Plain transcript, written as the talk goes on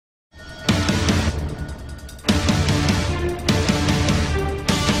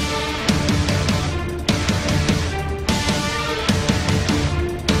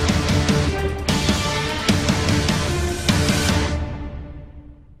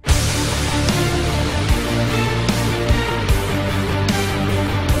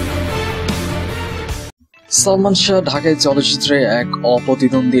সালমান শাহ ঢাকায় চলচ্চিত্রে এক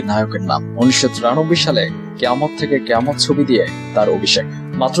অপ্রতিদ্বন্দ্বী নায়কের নাম। 1993 সালে কেয়ামত থেকে কেয়ামত ছবি দিয়ে তার অভিষেক।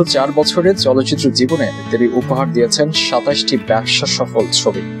 মাত্র 4 বছরের চলচ্চিত্র জীবনে তিনি উপহার দিয়েছেন 27টি ব্যবসা সফল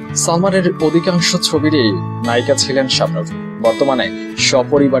ছবি। সালমানের অধিকাংশ ছবিরই নায়িকা ছিলেন শাবনূর। বর্তমানে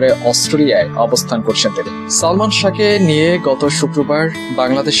সপরিবারে অস্ট্রেলিয়ায় অবস্থান করছেন তিনি। সালমান শাহকে নিয়ে গত শুক্রবার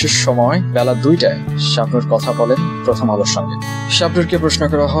বাংলাদেশের সময় বেলা 2টায় শাবনূর কথা বলেন প্রথম আলোর সঙ্গে। শাবনূরকে প্রশ্ন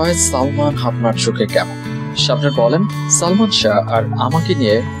করা হয়, সালমান আপনার চোখে কেমন? শাবনূর বলেন, সালমান শাহ আর আমাকে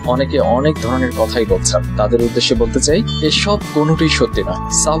নিয়ে অনেকে অনেক ধরনের কথাই বলছেন। তাদের উদ্দেশ্যে বলতে চাই, এসব কোনোটাই সত্যি নয়।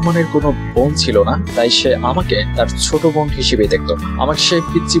 সালমানের কোনো বোন ছিল না, তাই সে আমাকে তার ছোট বোন হিসেবে দেখতো। আমাকে সে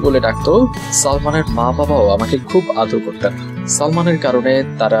পিচ্চি বলে ডাকতো। সালমানের মা বাবাও আমাকে খুব আদর করতেন। সালমানের কারণে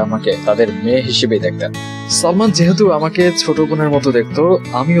তারা আমাকে তাদের মেয়ে হিসেবে দেখতেন। সালমান যেহেতু আমাকে ছোট বোনের মতো দেখতো,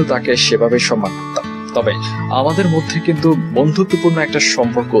 আমিও তাকে সেভাবে সম্মান করতাম। তবে আমাদের মধ্যে কিন্তু বন্ধুত্বপূর্ণ একটা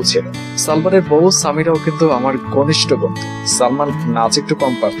সম্পর্ক ছিল। সালমানের বউ সামিরাও কিন্তু আমার ঘনিষ্ঠ বন্ধু। সালমান নাচ একটু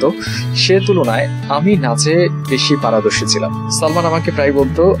কম পারতো, সে তুলনায় আমি নাচে বেশি পারদর্শী ছিলাম। সালমান আমাকে প্রায়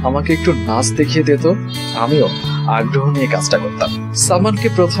বলতো, আমাকে একটু নাচ দেখিয়ে দিত। আমিও আগ্রহ নিয়ে কাজটা করতাম। সালমানকে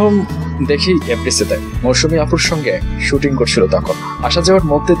প্রথম দেখি এফডিসিতে মৌসুমী আপুর সঙ্গে শুটিং করছিল। তখন আসা যাওয়ার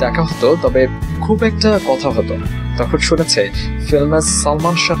মধ্যে দেখা হতো, তবে খুব একটা কথা হতো না। তখন শুনেছে ফিল্মে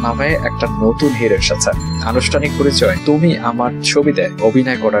সালমান শাহ নামে একটা নতুন হিরো এসেছে। আনুষ্ঠানিক পরিচয় তুমি আমার ছবিতে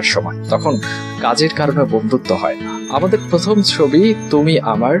অভিনয় করার সময়। তখন কাজের কারণে বন্ধুত্ব হয়। আমাদের প্রথম ছবি তুমি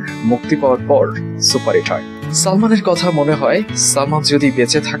আমার মুক্তি পাওয়ার পর সুপারহিট হয়। সালমানের কথা মনে হয়, সালমান যদি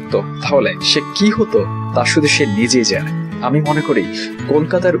বেঁচে থাকতো তাহলে সে কি হতো তা শুধু সে নিজেই জানে। আমি মনে করি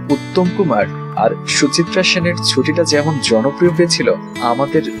কলকাতার উত্তম কুমার আর সুচিত্রা সেনের ছুটিটা যেমন জনপ্রিয় হয়েছিল,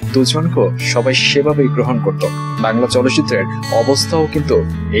 আমাদের দুজনকেও সবাই সেভাবেই গ্রহণ করত। বাংলা চলচ্চিত্রের অবস্থাও কিন্তু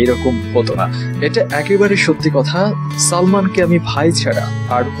এইরকম হতো না। এটা একেবারে সত্যি কথা। সালমানকে আমি ভাই ছাড়া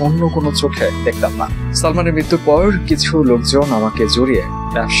আর অন্য কোনো চোখে দেখতাম না। সালমানের মৃত্যুর পর কিছু লোকজন আমাকে জড়িয়ে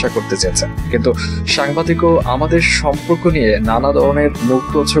ব্যবসা করতে চেয়েছেন, কিন্তু সাংবাদিকও আমাদের সম্পর্ক নিয়ে নানা ধরনের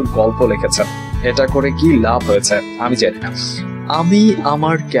মুখরোচক গল্প লিখেছেন। এটা করে কি লাভ হয়েছে আমি জানি না। আমি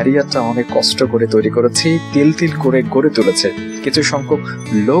আমার ক্যারিয়ারটা অনেক কষ্ট করে তৈরি করেছি, তিল তিল করে গড়ে তুলেছে। কিছু সংখ্যক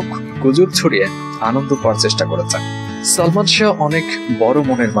লোক গুজব ছড়িয়ে আনন্দ পাওয়ার চেষ্টা করেছে। সালমান শাহ অনেক বড়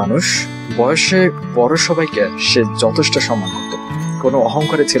মনের মানুষ। বয়সে বড় সবাইকে সে যথেষ্ট সম্মান করত। কোনো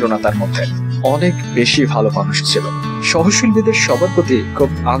অহংকারে ছিল না তার মধ্যে। অনেক বেশি ভালো মানুষ ছিল। সহশিল্পীদের সবার প্রতি খুব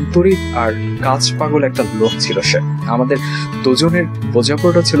আন্তরিক আর কাজ পাগল একটা লোক ছিল সে। আমাদের দুজনের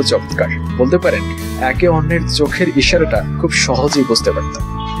বোঝাপড়াটা ছিল চমৎকার। বলতে পারেন একে অন্যের চোখের ইশারাটা খুব সহজেই বুঝতে পারতাম।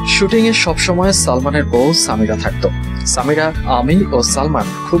 শুটিং এ সবসময় সালমানের বউ সামিরা থাকতো। সামিরা, আমি ও সালমান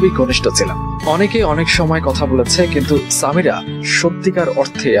খুবই ঘনিষ্ঠ ছিলাম। অনেকে অনেক সময় কথা বলেছে, কিন্তু সামিরা সত্যিকার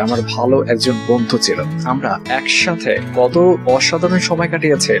অর্থে আমার ভালো একজন বন্ধু ছিল। আমরা একসাথে কত অসাধারণ সময়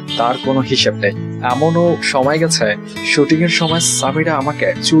কাটিয়েছে তার কোনো হিসেব নেই। এমনও সময় গেছে শুটিং এর সময় সামিরা আমাকে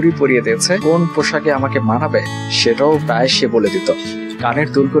চুড়ি পরিয়ে দিয়েছে। কোন পোশাকে আমাকে মানাবে সেটাও প্রায় সে বলে দিত। কানের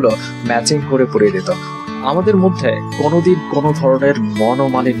দুলগুলো ম্যাচিং করে পরিয়ে দিত। আমাদের মধ্যে কোনোদিন কোনো ধরনের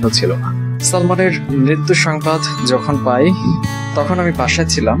মনোমালিন্য ছিল না। সালমানের মৃত্যু সংবাদ যখন পাই তখন আমি বাসায়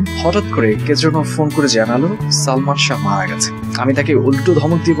ছিলাম। হঠাৎ করে কে যেন ফোন করে জানালো সালমান শাহ মারা গেছে। আমি তাকে উল্টো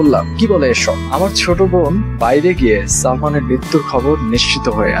ধমক দিয়ে বললাম, কি বলে এসব? আমার ছোট বোন বাইরে গিয়ে সালমানের মৃত্যুর খবর নিশ্চিত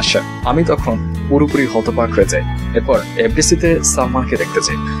হয়ে আসে। আমি তখন পুরোপুরি হতবাক হয়ে যাই। এরপর এফডিসিতে সালমানকে দেখতে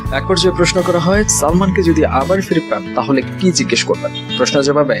চাই। এক পর্যায়ে প্রশ্ন করা হয়, সালমানকে যদি আবার ফিরে পান তাহলে কি জিজ্ঞেস করবেন? প্রশ্নের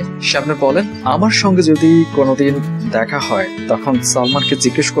জবাবে শাবনূর বলেন, আমার সঙ্গে যদি কোনোদিন দেখা হয় তখন সালমানকে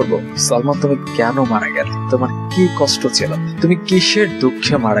জিজ্ঞেস করব, সালমান তুমি কেন মারা গেলে? তোমার কি কষ্ট ছিল? তুমি কিসের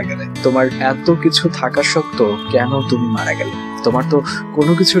দুঃখে মারা গেলে? তোমার এত কিছু থাকা সত্ত্বেও কেন তুমি মারা গেলে? তোমার তো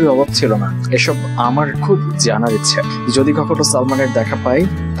কোনো কিছুরই অভাব ছিল না। এসব আমার খুব জানার ইচ্ছে। যদি কখনো সালমানের দেখা পাই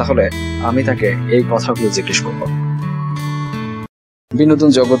তাহলে আমি তাকে এই কথাগুলো জিজ্ঞেস করব। বিনোদন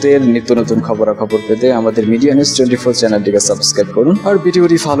জগতের নিত্য নতুন খবরাখবর পেতে আমাদের মিডিয়া নিউজ 24 চ্যানেলটিকে সাবস্ক্রাইব করুন। আর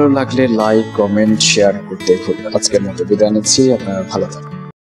ভিডিওটি ভালো লাগলে লাইক, কমেন্ট, শেয়ার করতে ভুলবেন না। আজকের মতো বিদায় নিচ্ছি। আপনারা ভালো থাকুন।